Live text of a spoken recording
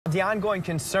The ongoing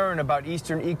concern about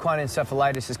Eastern Equine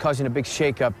Encephalitis is causing a big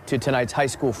shakeup to tonight's high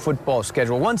school football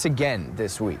schedule once again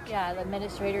this week. Yeah, the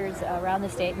administrators around the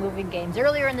state moving games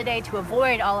earlier in the day to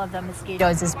avoid all of the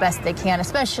mosquitoes as best they can,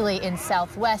 especially in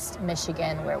southwest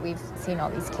Michigan where we've seen all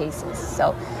these cases.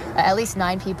 So at least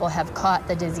 9 people have caught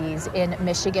the disease in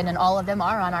Michigan, and all of them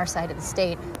are on our side of the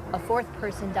state. A 4th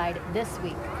person died this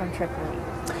week from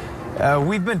EEE.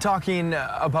 We've been talking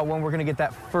about when we're going to get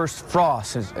that first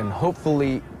frost and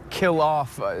hopefully kill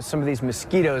off some of these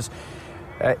mosquitoes.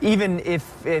 Even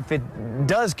if it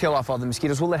does kill off all the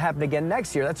mosquitoes, will it happen again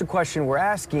next year? That's a question we're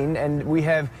asking, and we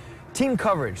have team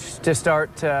coverage to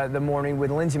start the morning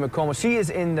with Lindsay McComas. She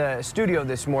is in the studio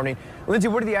this morning. Lindsay,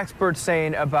 what are the experts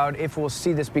saying about if we'll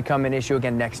see this become an issue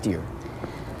again next year?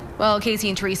 Well, Casey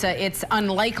and Teresa, it's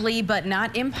unlikely but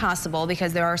not impossible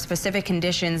because there are specific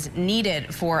conditions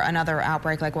needed for another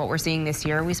outbreak like what we're seeing this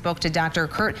year. We spoke to Dr.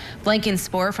 Curt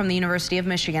Blankespoor from the University of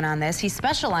Michigan on this. He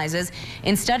specializes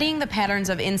in studying the patterns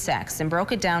of insects and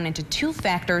broke it down into 2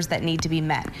 factors that need to be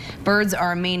met. Birds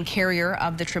are a main carrier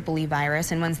of the EEE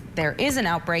virus, and when there is an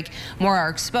outbreak, more are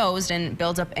exposed and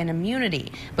builds up an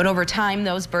immunity. But over time,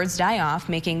 those birds die off,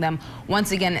 making them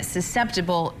once again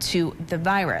susceptible to the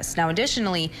virus. Now,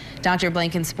 additionally, Dr.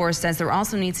 Blankespoor says there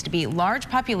also needs to be large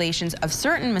populations of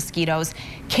certain mosquitoes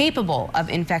capable of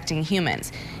infecting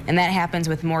humans, and that happens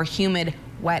with more humid,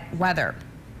 wet weather.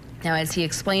 Now, as he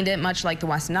explained it, much like the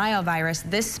West Nile virus,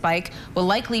 this spike will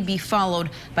likely be followed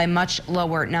by much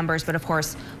lower numbers, but of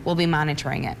course, we'll be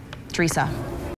monitoring it. Teresa.